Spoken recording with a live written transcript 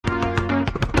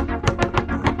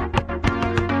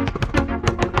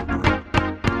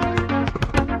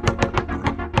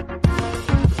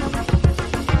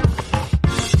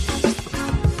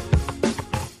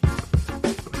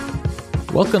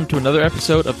Welcome to another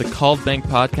episode of the Called Bank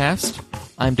Podcast.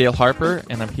 I'm Dale Harper,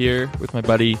 and I'm here with my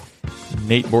buddy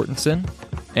Nate Mortensen.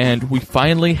 And we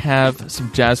finally have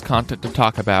some Jazz content to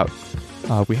talk about.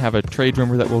 We have a trade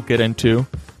rumor that we'll get into.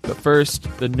 But first,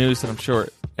 the news that I'm sure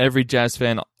every Jazz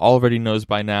fan already knows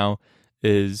by now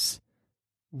is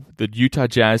the Utah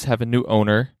Jazz have a new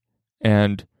owner.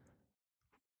 And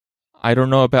I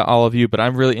don't know about all of you, but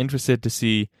I'm really interested to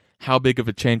see how big of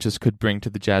a change this could bring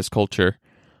to the Jazz culture.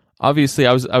 Obviously,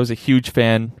 I was a huge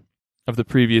fan of the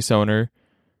previous owner.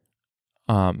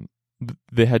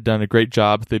 They had done a great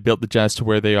job. They built the Jazz to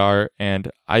where they are,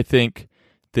 and I think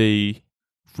they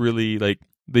really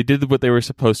they did what they were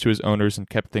supposed to as owners and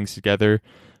kept things together.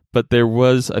 But there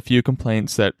was a few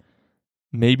complaints that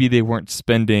maybe they weren't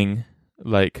spending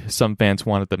like some fans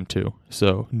wanted them to.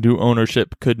 So new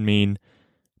ownership could mean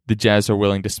the Jazz are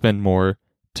willing to spend more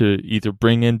to either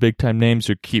bring in big-time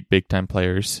names or keep big-time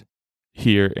players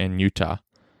here in Utah.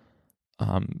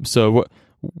 So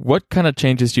what kind of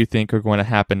changes do you think are going to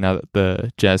happen now that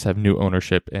the Jazz have new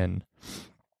ownership in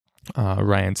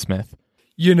Ryan Smith?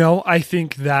 You know, I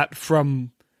think that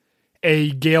from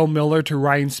a Gail Miller to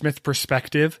Ryan Smith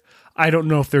perspective, I don't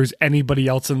know if there's anybody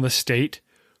else in the state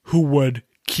who would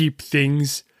keep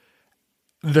things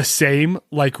the same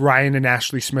like Ryan and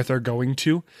Ashley Smith are going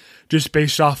to, just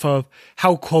based off of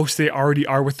how close they already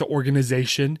are with the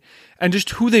organization and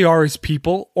just who they are as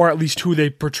people, or at least who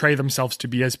they portray themselves to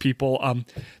be as people.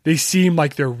 They seem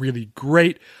like they're really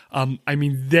great. I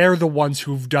mean, they're the ones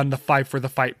who've done the Fight for the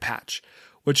Fight patch,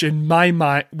 which in my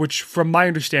mind, which from my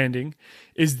understanding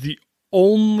is the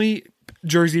only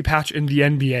jersey patch in the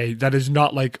NBA that is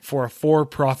not like for a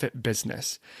for-profit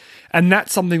business. And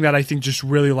that's something that I think just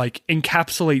really like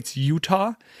encapsulates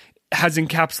Utah, has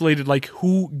encapsulated like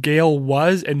who Gail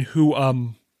was and who,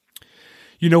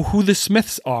 who the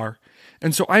Smiths are.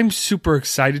 And so I'm super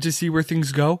excited to see where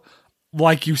things go.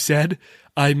 Like you said,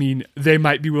 I mean, they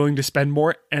might be willing to spend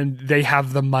more and they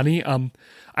have the money.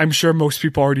 I'm sure most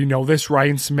people already know this.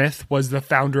 Ryan Smith was the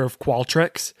founder of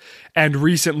Qualtrics, and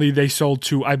recently they sold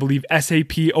to, I believe,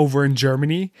 SAP over in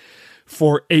Germany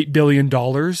for $8 billion,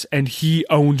 and he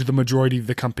owned the majority of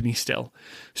the company still.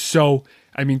 So,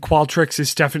 I mean, Qualtrics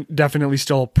is definitely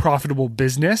still a profitable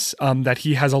business that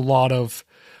he has a lot of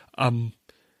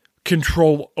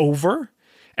control over.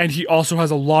 And he also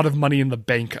has a lot of money in the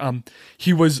bank.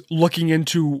 He was looking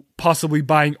into possibly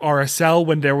buying RSL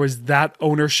when there was that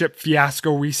ownership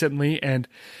fiasco recently, and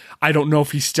I don't know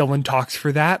if he's still in talks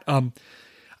for that.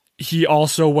 He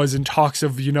also was in talks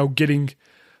of, getting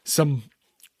some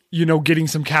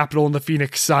capital in the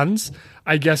Phoenix Suns.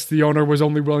 I guess the owner was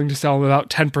only willing to sell him about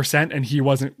 10%, and he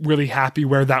wasn't really happy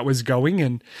where that was going.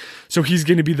 And so he's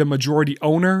going to be the majority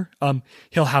owner.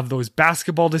 He'll have those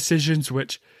basketball decisions,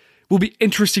 which will be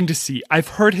interesting to see. I've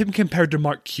heard him compared to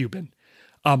Mark Cuban,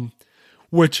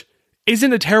 which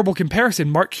isn't a terrible comparison.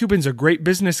 Mark Cuban's a great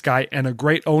business guy and a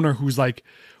great owner who's like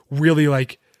really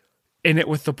like in it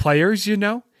with the players,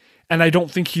 And I don't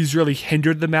think he's really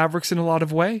hindered the Mavericks in a lot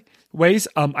of ways.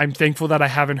 I'm thankful that I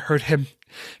haven't heard him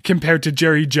compared to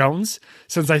Jerry Jones,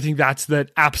 since I think that's the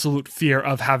absolute fear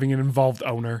of having an involved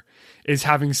owner, is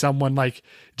having someone like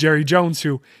Jerry Jones,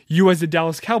 who you as a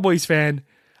Dallas Cowboys fan,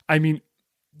 I mean,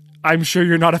 I'm sure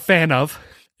you're not a fan of.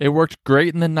 It worked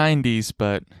great in the 90s,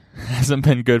 but hasn't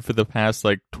been good for the past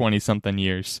 20-something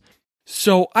years.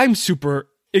 So I'm super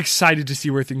excited to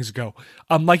see where things go.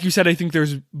 Like you said, I think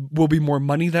will be more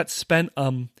money that's spent.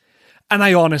 And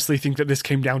I honestly think that this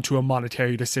came down to a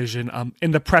monetary decision.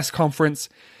 In the press conference,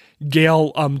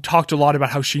 Gail talked a lot about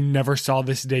how she never saw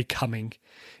this day coming.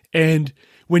 And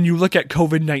when you look at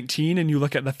COVID-19 and you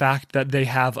look at the fact that they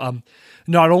have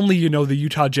not only, the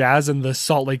Utah Jazz and the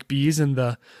Salt Lake Bees and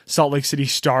the Salt Lake City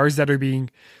Stars that are being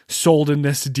sold in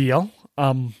this deal,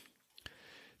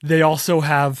 they also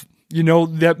have, the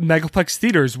Megaplex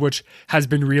Theaters, which has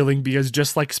been reeling because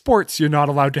just like sports, you're not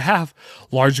allowed to have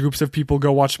large groups of people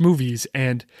go watch movies.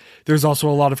 And there's also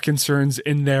a lot of concerns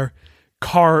in the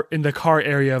car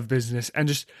area of business, and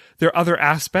just there are other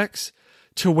aspects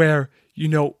to where,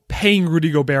 paying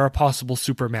Rudy Gobert a possible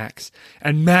supermax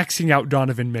and maxing out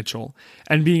Donovan Mitchell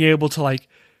and being able to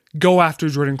go after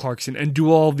Jordan Clarkson and do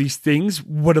all of these things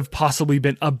would have possibly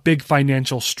been a big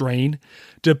financial strain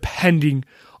depending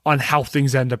on how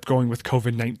things end up going with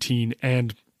COVID-19.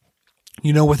 And,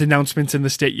 with announcements in the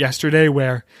state yesterday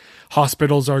where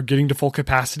hospitals are getting to full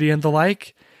capacity and the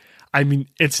like, I mean,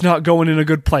 it's not going in a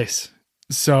good place.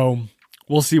 So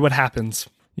we'll see what happens.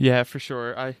 Yeah, for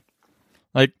sure.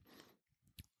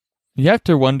 You have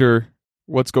to wonder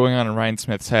what's going on in Ryan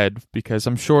Smith's head, because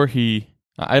I'm sure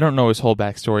I don't know his whole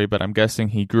backstory, but I'm guessing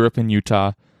he grew up in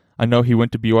Utah. I know he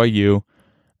went to BYU.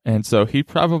 And so he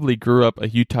probably grew up a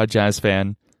Utah Jazz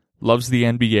fan, loves the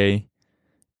NBA,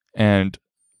 and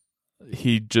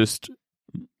he just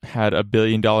had a $1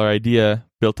 billion idea,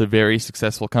 built a very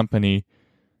successful company,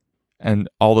 and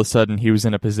all of a sudden he was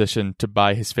in a position to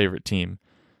buy his favorite team.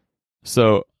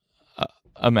 So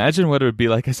imagine what it would be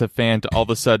like as a fan to all of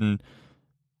a sudden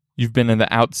you've been on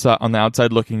the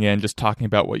outside looking in, just talking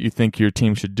about what you think your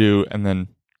team should do, and then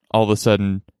all of a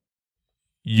sudden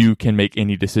you can make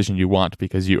any decision you want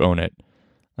because you own it.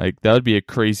 Like, that would be a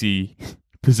crazy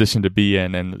position to be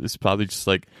in, and it's probably just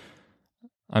like,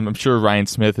 I'm sure Ryan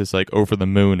Smith is like over the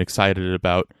moon excited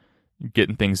about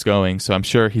getting things going, so I'm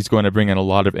sure he's going to bring in a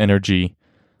lot of energy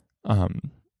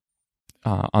on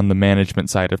the management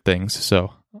side of things.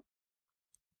 So,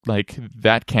 like,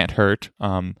 that can't hurt.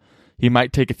 He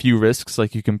might take a few risks,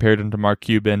 like you compared him to Mark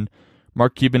Cuban.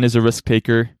 Mark Cuban is a risk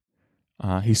taker.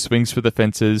 He swings for the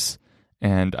fences,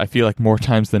 and I feel like more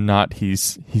times than not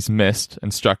he's missed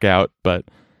and struck out. But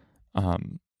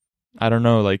I don't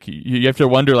know. Like, you have to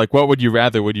wonder, like, what would you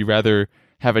rather? Would you rather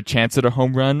have a chance at a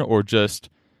home run or just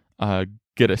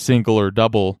get a single or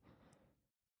double,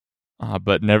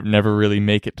 but never really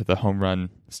make it to the home run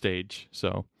stage?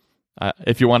 So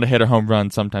if you want to hit a home run,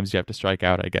 sometimes you have to strike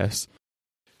out, I guess.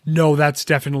 No, that's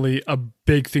definitely a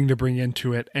big thing to bring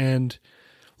into it. And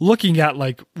looking at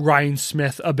like Ryan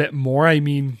Smith a bit more, I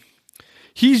mean,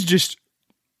 he's just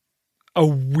a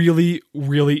really,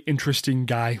 really interesting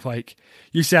guy. Like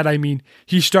you said, I mean,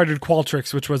 he started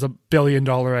Qualtrics, which was $1 billion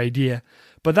idea,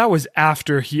 but that was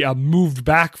after he moved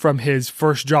back from his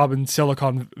first job in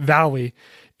Silicon Valley,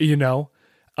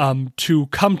 to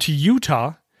come to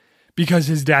Utah because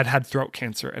his dad had throat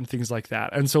cancer and things like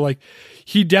that. And so like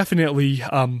he definitely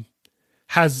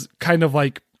has kind of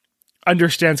like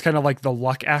understands kind of like the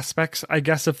luck aspects, I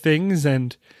guess, of things.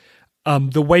 And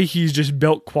the way he's just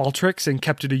built Qualtrics and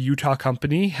kept it a Utah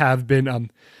company have been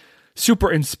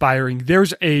super inspiring.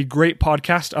 There's a great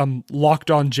podcast, Locked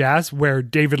on Jazz, where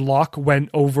David Locke went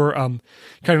over kind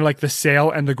of like the sale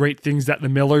and the great things that the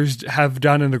Millers have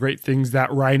done and the great things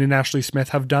that Ryan and Ashley Smith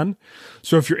have done.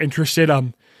 So if you're interested,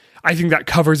 I think that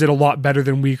covers it a lot better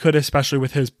than we could, especially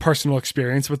with his personal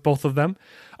experience with both of them.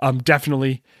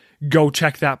 Definitely go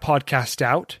check that podcast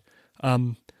out.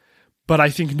 But I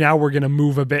think now we're going to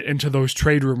move a bit into those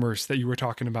trade rumors that you were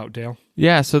talking about, Dale.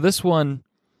 Yeah, so this one,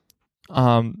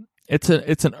 it's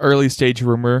an early stage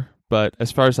rumor, but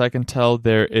as far as I can tell,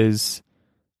 there is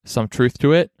some truth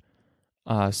to it.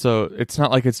 So it's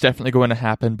not like it's definitely going to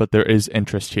happen, but there is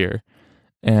interest here.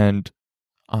 And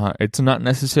it's not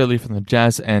necessarily from the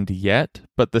Jazz end yet,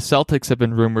 but the Celtics have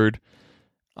been rumored.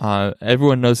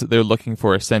 Everyone knows that they're looking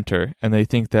for a center, and they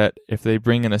think that if they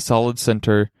bring in a solid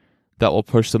center, that will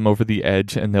push them over the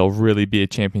edge, and they'll really be a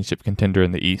championship contender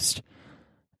in the East.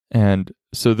 And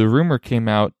so the rumor came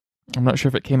out, I'm not sure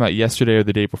if it came out yesterday or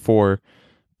the day before,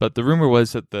 but the rumor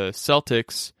was that the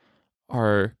Celtics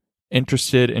are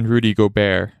interested in Rudy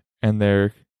Gobert, and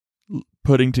they're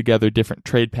putting together different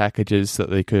trade packages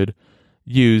that they could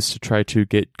use to try to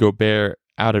get Gobert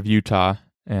out of Utah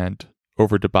and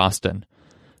over to Boston.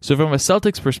 So from a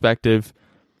Celtics perspective,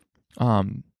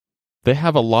 they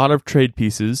have a lot of trade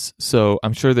pieces, so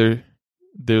I'm sure they're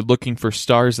looking for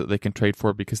stars that they can trade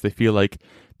for because they feel like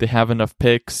they have enough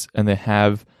picks and they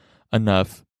have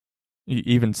enough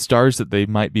even stars that they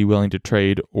might be willing to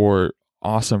trade or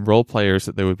awesome role players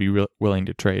that they would be willing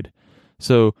to trade.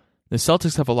 So the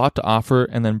Celtics have a lot to offer,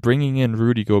 and then bringing in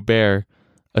Rudy Gobert,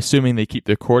 assuming they keep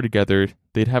their core together,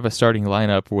 they'd have a starting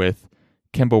lineup with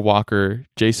Kemba Walker,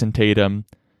 Jason Tatum.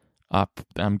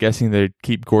 I'm guessing they'd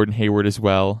keep Gordon Hayward as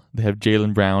well. They have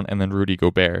Jaylen Brown and then Rudy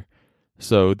Gobert.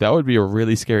 So that would be a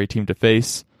really scary team to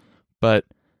face. But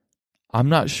I'm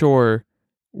not sure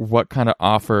what kind of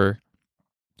offer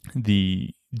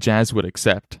the Jazz would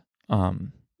accept.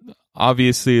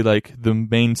 Obviously, like, the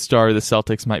main star the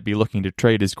Celtics might be looking to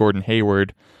trade is Gordon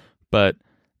Hayward, but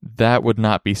that would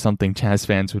not be something Jazz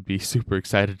fans would be super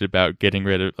excited about, getting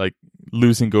rid of, like,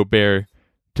 losing Gobert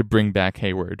to bring back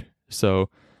Hayward. So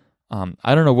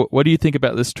I don't know. What do you think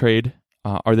about this trade?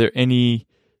 Are there any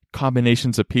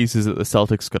combinations of pieces that the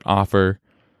Celtics could offer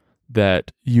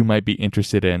that you might be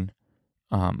interested in?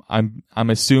 I'm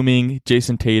assuming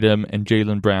Jason Tatum and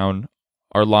Jaylen Brown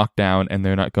are locked down and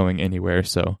they're not going anywhere,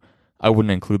 so I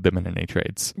wouldn't include them in any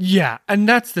trades. Yeah, and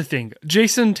that's the thing.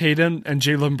 Jason Tatum and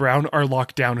Jaylen Brown are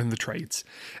locked down in the trades,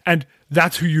 and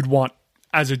that's who you'd want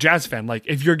as a Jazz fan. Like,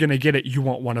 if you're going to get it, you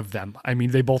want one of them. I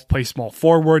mean, they both play small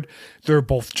forward. They're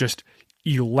both just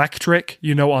electric,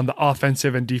 on the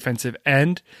offensive and defensive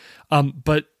end.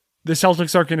 But the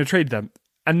Celtics aren't going to trade them.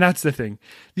 And that's the thing.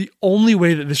 The only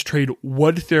way that this trade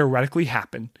would theoretically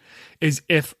happen is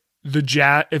if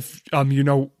Jazz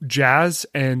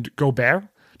and Gobert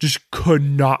just could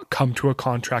not come to a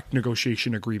contract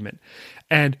negotiation agreement.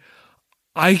 And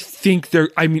I think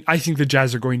the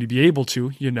Jazz are going to be able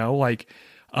to,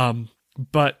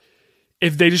 but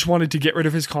if they just wanted to get rid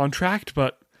of his contract,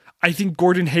 but I think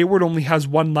Gordon Hayward only has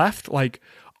one left. Like,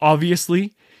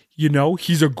 obviously,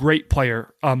 he's a great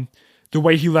player. The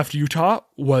way he left Utah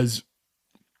was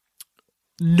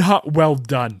not well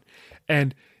done.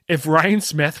 And if Ryan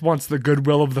Smith wants the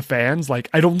goodwill of the fans, like,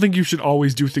 I don't think you should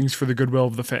always do things for the goodwill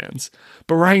of the fans.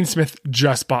 But Ryan Smith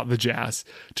just bought the Jazz.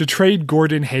 To trade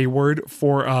Gordon Hayward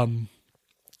for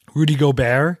Rudy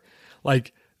Gobert,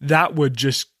 like, that would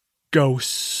just go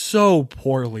so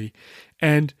poorly.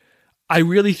 And I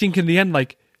really think in the end,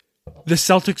 like, the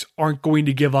Celtics aren't going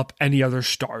to give up any other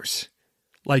stars.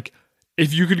 Like,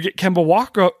 if you could get Kemba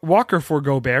Walker for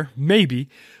Gobert, maybe.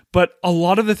 But a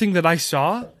lot of the thing that I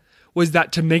saw was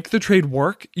that to make the trade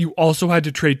work, you also had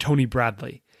to trade Tony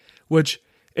Bradley, which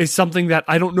is something that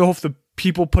I don't know if the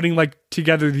people putting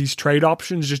together these trade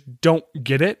options just don't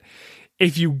get it.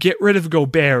 If you get rid of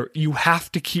Gobert, you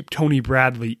have to keep Tony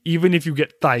Bradley, even if you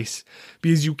get Theis,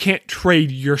 because you can't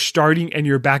trade your starting and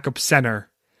your backup center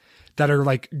that are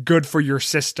good for your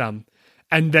system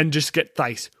and then just get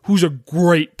Theis, who's a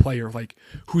great player,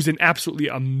 who's an absolutely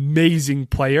amazing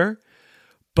player.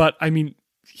 But I mean,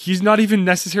 he's not even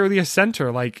necessarily a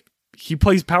center. He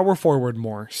plays power forward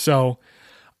more. So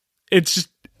it's just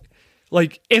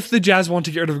if the Jazz want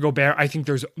to get rid of Gobert, I think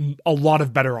there's a lot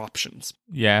of better options.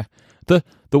 Yeah.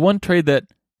 The one trade that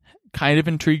kind of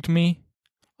intrigued me,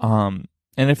 and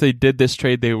if they did this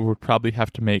trade, they would probably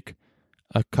have to make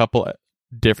a couple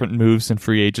different moves in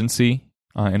free agency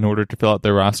in order to fill out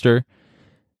their roster.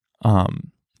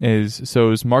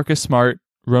 Is Marcus Smart,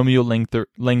 Romeo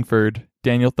Langford,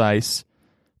 Daniel Theis,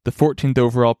 the 14th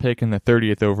overall pick and the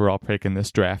 30th overall pick in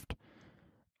this draft,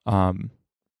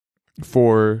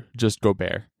 for just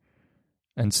Gobert.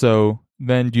 And so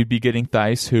then you'd be getting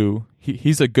Theis, who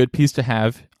he's a good piece to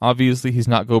have. Obviously, he's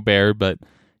not Gobert, but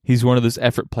he's one of those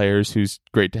effort players who's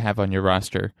great to have on your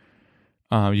roster.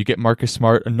 You get Marcus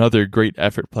Smart, another great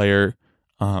effort player.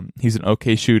 He's an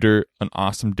okay shooter, an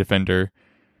awesome defender.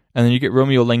 And then you get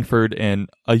Romeo Langford and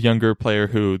a younger player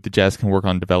who the Jazz can work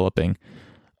on developing.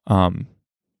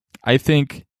 I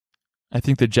think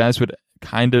the Jazz would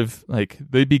kind of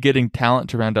they'd be getting talent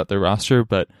to round out their roster,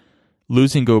 but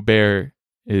losing Gobert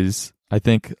is, I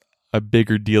think, a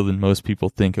bigger deal than most people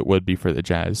think it would be for the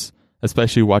Jazz,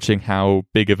 especially watching how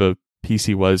big of a piece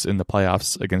he was in the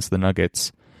playoffs against the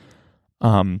Nuggets.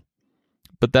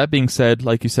 But that being said,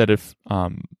 like you said, if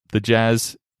the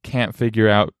Jazz can't figure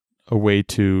out a way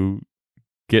to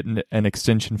get an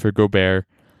extension for Gobert,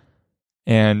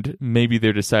 and maybe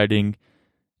they're deciding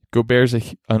Gobert's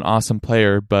an awesome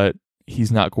player, but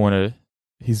he's not going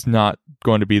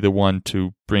to be the one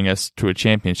to bring us to a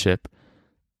championship,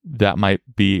 that might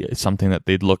be something that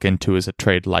they'd look into as a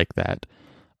trade like that.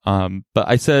 But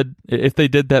I said if they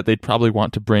did that, they'd probably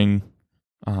want to bring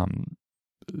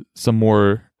some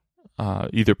more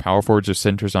either power forwards or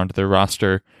centers onto their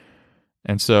roster.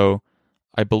 And so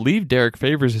I believe Derek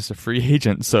Favors is a free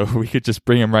agent, so we could just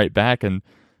bring him right back. And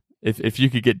if you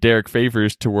could get Derek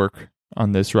Favors to work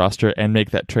on this roster and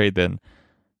make that trade, then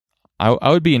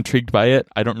I would be intrigued by it.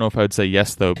 I don't know if I would say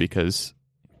yes, though, because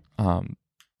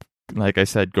like I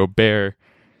said, Gobert,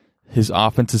 his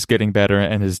offense is getting better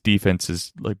and his defense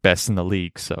is best in the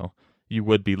league, so you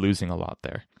would be losing a lot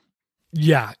there.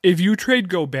 Yeah, if you trade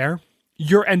Gobert,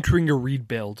 you're entering a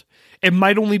rebuild. It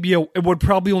would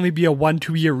probably only be a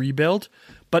 1-2 year rebuild,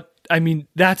 but I mean,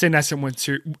 that's in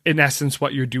essence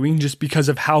what you're doing, just because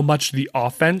of how much the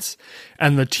offense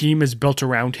and the team is built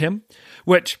around him,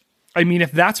 which, I mean,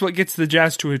 if that's what gets the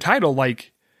Jazz to a title,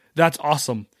 that's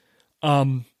awesome.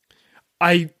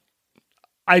 I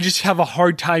just have a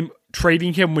hard time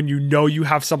trading him when you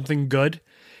have something good,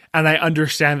 and I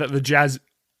understand that the Jazz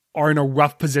are in a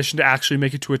rough position to actually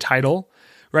make it to a title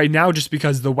right now, just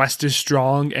because the West is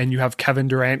strong and you have Kevin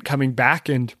Durant coming back,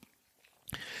 and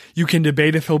you can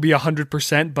debate if he'll be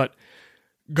 100%, but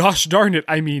gosh darn it,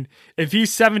 I mean, if he's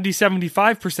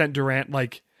 70-75%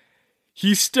 Durant,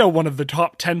 he's still one of the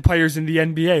top 10 players in the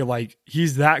NBA.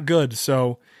 He's that good.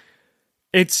 So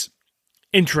it's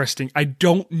interesting. I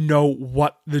don't know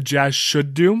what the Jazz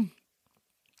should do.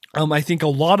 I think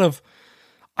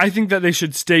that they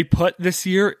should stay put this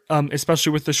year,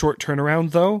 especially with the short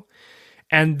turnaround, though.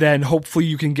 And then hopefully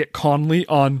you can get Conley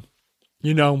on,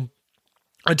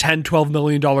 a $10-12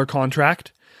 million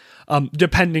contract.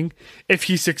 depending if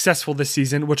he's successful this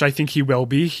season, which I think he will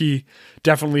be. He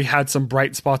definitely had some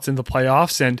bright spots in the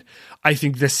playoffs, and I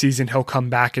think this season he'll come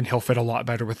back and he'll fit a lot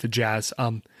better with the Jazz.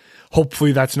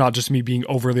 Hopefully that's not just me being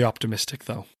overly optimistic,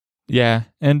 though. Yeah,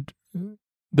 and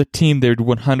the team, they're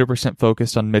 100%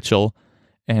 focused on Mitchell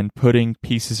and putting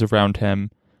pieces around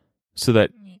him so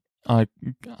that I'm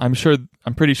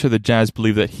pretty sure the Jazz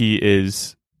believe that he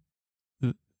is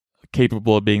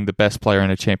capable of being the best player on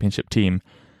a championship team,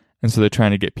 and so they're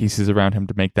trying to get pieces around him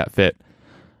to make that fit.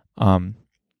 And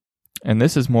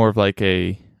this is more of like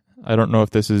I don't know if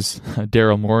this is a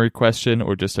Daryl Morey question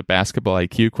or just a basketball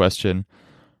IQ question,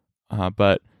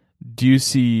 but do you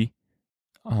see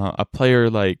a player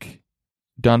like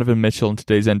Donovan Mitchell in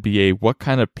today's NBA? What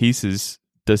kind of pieces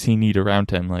does he need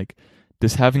around him? Like,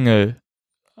 does having a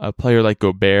player like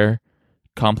Gobert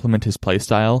complement his play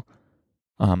style?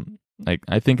 Like,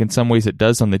 I think in some ways it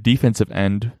does on the defensive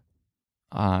end,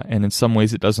 and in some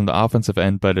ways it does on the offensive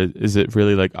end, but is it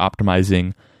really like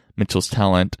optimizing Mitchell's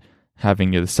talent,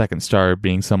 having the second star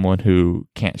being someone who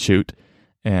can't shoot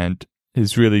and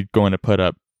is really going to put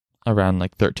up around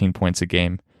like 13 points a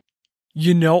game?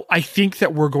 I think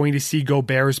that we're going to see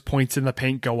Gobert's points in the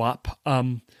paint go up.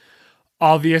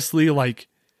 Obviously, like,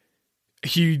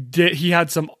 he had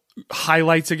some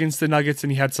highlights against the Nuggets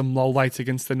and he had some lowlights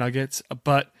against the Nuggets,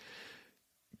 but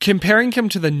comparing him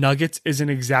to the Nuggets isn't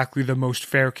exactly the most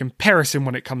fair comparison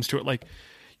when it comes to it. Like,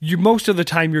 most of the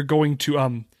time you're going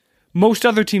to, most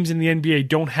other teams in the NBA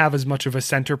don't have as much of a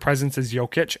center presence as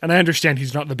Jokic. And I understand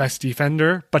he's not the best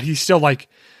defender, but he's still like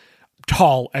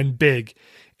tall and big.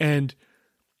 And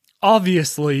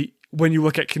obviously when you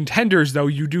look at contenders though,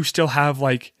 you do still have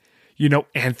like,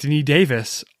 Anthony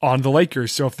Davis on the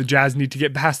Lakers. So if the Jazz need to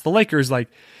get past the Lakers, like,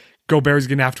 Gobert's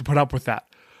going to have to put up with that.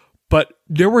 But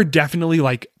there were definitely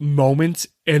like moments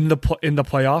in the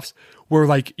playoffs where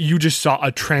like you just saw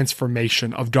a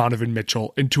transformation of Donovan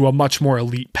Mitchell into a much more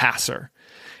elite passer.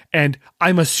 And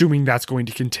I'm assuming that's going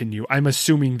to continue. I'm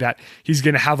assuming that he's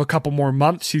going to have a couple more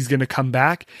months. He's going to come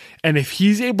back. And if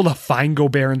he's able to find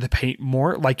Gobert in the paint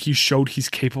more, like he showed he's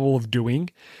capable of doing,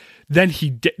 then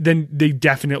they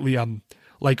definitely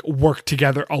like work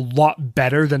together a lot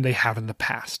better than they have in the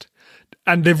past.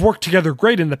 And they've worked together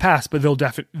great in the past, but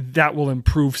that will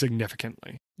improve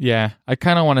significantly. Yeah, I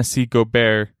kind of want to see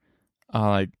Gobert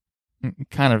like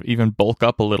kind of even bulk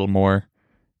up a little more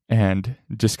and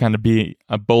just kind of be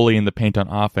a bully in the paint on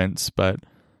offense, but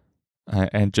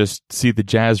and just see the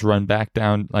Jazz run back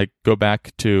down, like go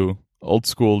back to old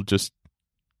school, just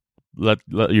let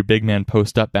your big man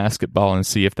post up basketball and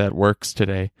see if that works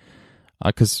today.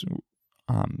 Because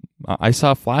I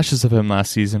saw flashes of him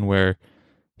last season where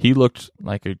he looked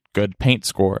like a good paint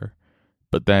scorer,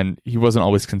 but then he wasn't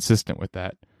always consistent with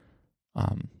that.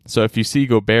 So if you see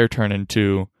Gobert turn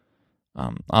into,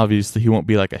 obviously he won't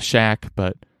be like a Shaq,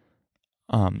 but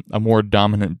a more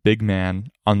dominant big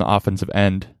man on the offensive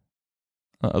end,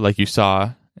 like you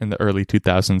saw in the early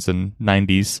 2000s and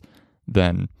 90s,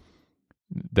 then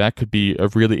that could be a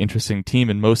really interesting team.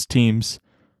 And most teams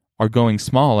are going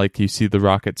small, like you see the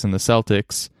Rockets and the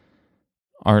Celtics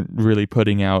aren't really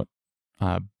putting out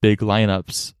big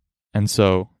lineups, and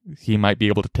so he might be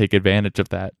able to take advantage of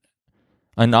that.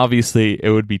 And obviously it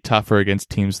would be tougher against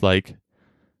teams like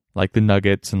the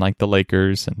Nuggets and like the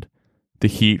Lakers and the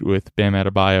Heat with Bam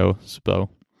Adebayo. So,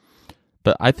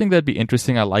 but I think that'd be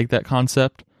interesting. I like that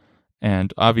concept,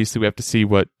 and obviously we have to see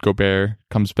what Gobert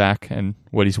comes back and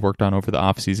what he's worked on over the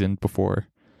offseason before.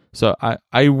 So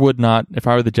I would not, if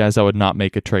I were the Jazz, I would not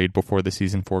make a trade before the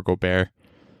season for Gobert.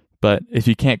 But if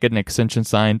you can't get an extension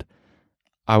signed,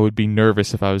 I would be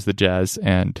nervous if I was the Jazz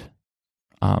and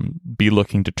be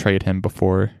looking to trade him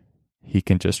before he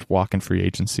can just walk in free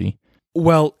agency.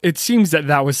 Well, it seems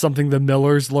that was something the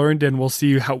Millers learned, and we'll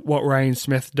see what Ryan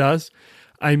Smith does.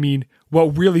 I mean,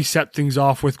 what really set things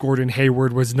off with Gordon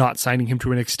Hayward was not signing him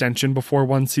to an extension before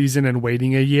one season and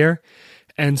waiting a year.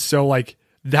 And so, like,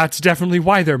 that's definitely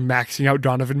why they're maxing out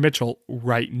Donovan Mitchell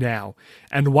right now,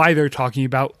 and why they're talking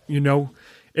about,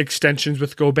 extensions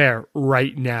with Gobert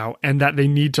right now, and that they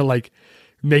need to like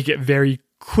make it very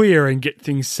clear and get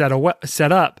things set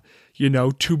up,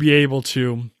 to be able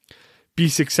to be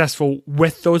successful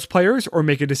with those players or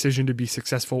make a decision to be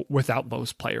successful without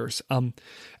those players.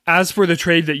 As for the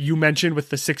trade that you mentioned with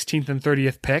the 16th and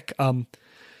 30th pick,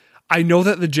 I know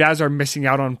that the Jazz are missing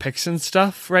out on picks and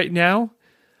stuff right now,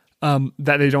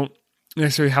 that they don't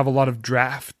necessarily have a lot of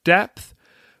draft depth,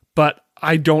 but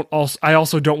I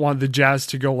also don't want the Jazz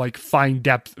to go like find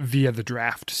depth via the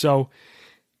draft. So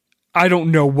I don't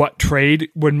know what trade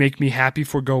would make me happy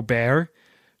for Gobert,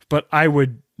 but I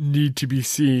would need to be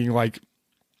seeing like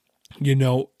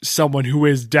someone who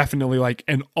is definitely like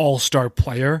an all-star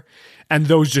player. And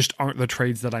those just aren't the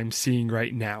trades that I'm seeing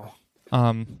right now.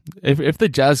 If the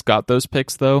Jazz got those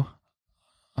picks, though,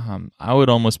 I would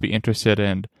almost be interested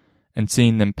in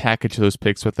seeing them package those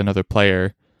picks with another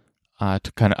player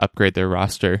to kind of upgrade their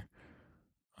roster.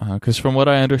 Because from what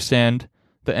I understand,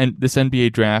 this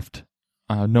NBA draft,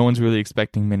 no one's really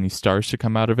expecting many stars to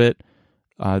come out of it.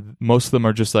 Most of them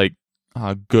are just like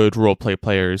good role play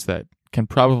players that can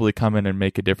probably come in and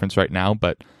make a difference right now,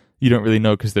 but you don't really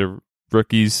know because they're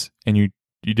rookies and you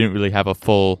didn't really have a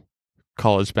full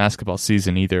college basketball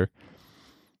season either.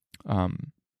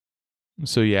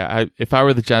 So yeah, if I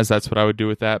were the Jazz, that's what I would do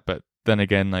with that. But then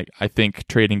again, like I think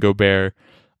trading Gobert,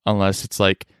 unless it's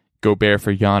like Gobert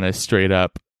for Giannis straight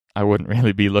up, I wouldn't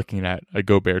really be looking at a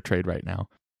Gobert trade right now.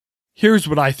 Here's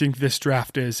what I think this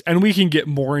draft is, and we can get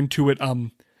more into it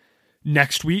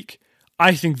next week.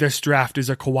 I think this draft is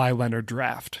a Kawhi Leonard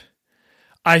draft.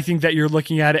 I think that you're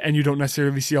looking at it and you don't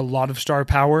necessarily see a lot of star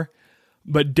power,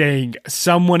 but dang,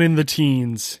 someone in the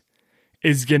teens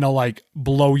is gonna like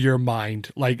blow your mind.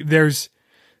 Like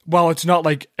while it's not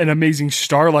like an amazing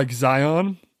star like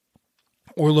Zion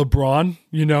or LeBron,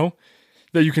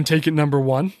 that you can take at number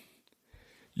one,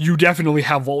 you definitely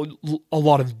have a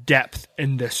lot of depth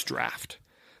in this draft.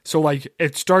 So like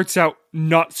it starts out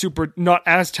not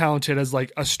as talented as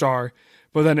like a star,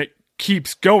 but then it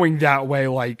keeps going that way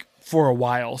like for a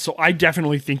while. So I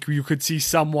definitely think you could see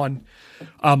someone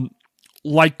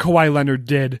like Kawhi Leonard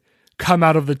did come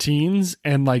out of the teens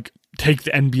and like take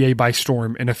the NBA by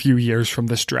storm in a few years from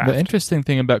this draft. The interesting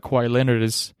thing about Kawhi Leonard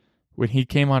is when he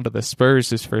came onto the Spurs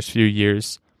his first few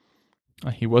years,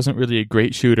 he wasn't really a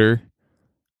great shooter.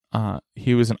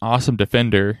 He was an awesome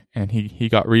defender and he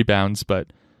got rebounds,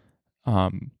 but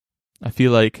I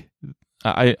feel like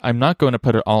I'm not going to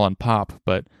put it all on Pop,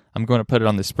 but I'm going to put it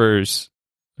on the Spurs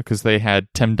because they had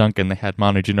Tim Duncan, they had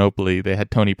Manu Ginobili, they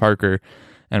had Tony Parker,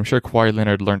 and I'm sure Kawhi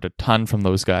Leonard learned a ton from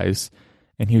those guys,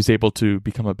 and he was able to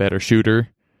become a better shooter.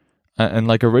 And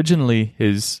like originally,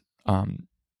 his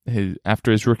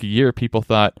after his rookie year, people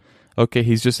thought, okay,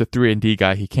 he's just a 3-and-D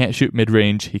guy. He can't shoot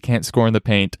mid-range. He can't score in the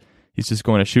paint. He's just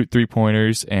going to shoot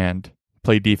three-pointers and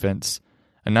play defense.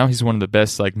 And now he's one of the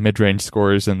best like mid-range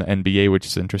scorers in the NBA, which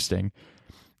is interesting.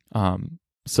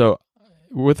 So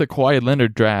with a Kawhi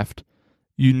Leonard draft,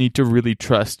 you need to really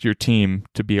trust your team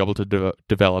to be able to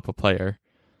develop a player.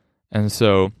 And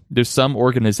so there's some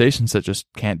organizations that just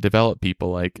can't develop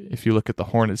people. Like if you look at the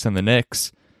Hornets and the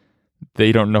Knicks,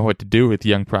 they don't know what to do with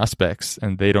young prospects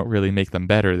and they don't really make them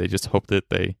better. They just hope that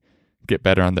they get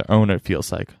better on their own, it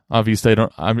feels like. Obviously,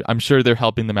 I'm sure they're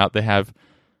helping them out. They have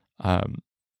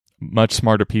much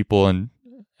smarter people and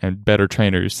better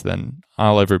trainers than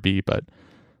I'll ever be, but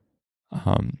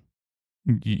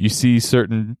you see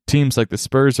certain teams like the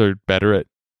Spurs are better at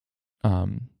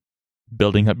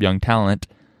building up young talent,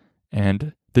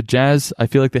 and the Jazz, I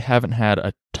feel like they haven't had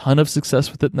a ton of success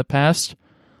with it in the past.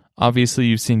 Obviously,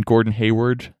 you've seen Gordon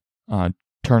Hayward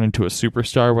turn into a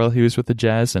superstar while he was with the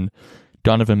Jazz, and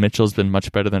Donovan Mitchell's been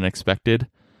much better than expected.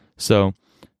 So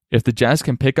if the Jazz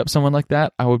can pick up someone like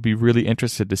that, I would be really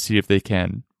interested to see if they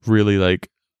can really like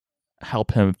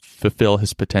help him fulfill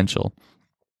his potential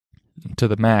to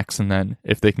the max. And then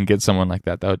if they can get someone like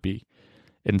that, that would be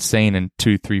insane in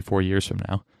 2, 3, 4 years from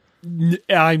now.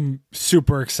 I'm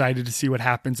super excited to see what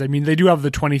happens. I mean, they do have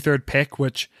the 23rd pick,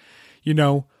 which,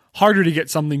 harder to get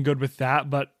something good with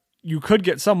that, but you could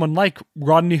get someone like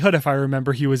Rodney Hood, if I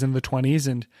remember, he was in the 20s,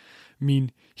 and I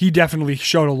mean, he definitely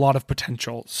showed a lot of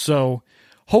potential. So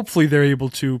hopefully they're able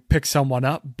to pick someone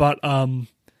up. But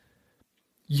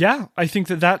yeah, I think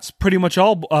that's pretty much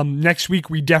all. Next week,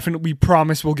 we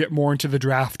promise we'll get more into the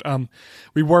draft.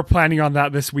 We were planning on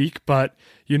that this week, but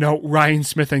Ryan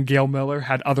Smith and Gail Miller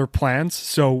had other plans.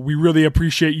 So we really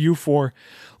appreciate you for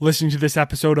listening to this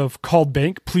episode of Called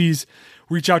Bank. Please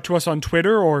reach out to us on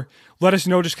Twitter or let us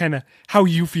know just kind of how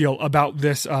you feel about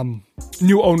this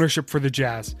new ownership for the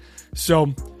Jazz.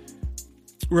 So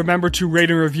remember to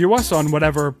rate and review us on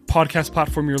whatever podcast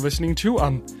platform you're listening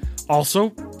to. Also,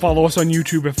 follow us on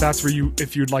YouTube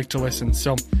if you'd like to listen.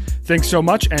 So thanks so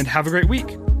much and have a great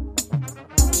week.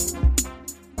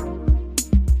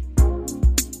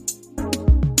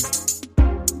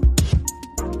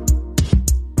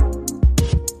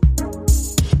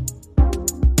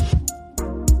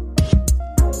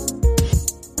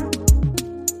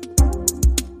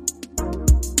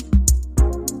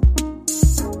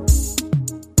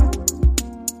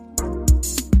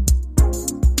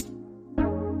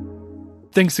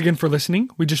 Thanks again for listening.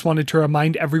 We just wanted to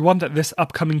remind everyone that this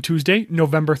upcoming Tuesday,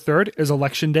 November 3rd, is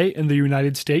Election Day in the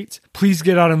United States. Please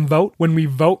get out and vote. When we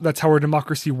vote, that's how our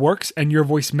democracy works, and your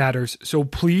voice matters. So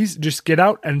please just get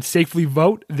out and safely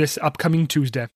vote this upcoming Tuesday.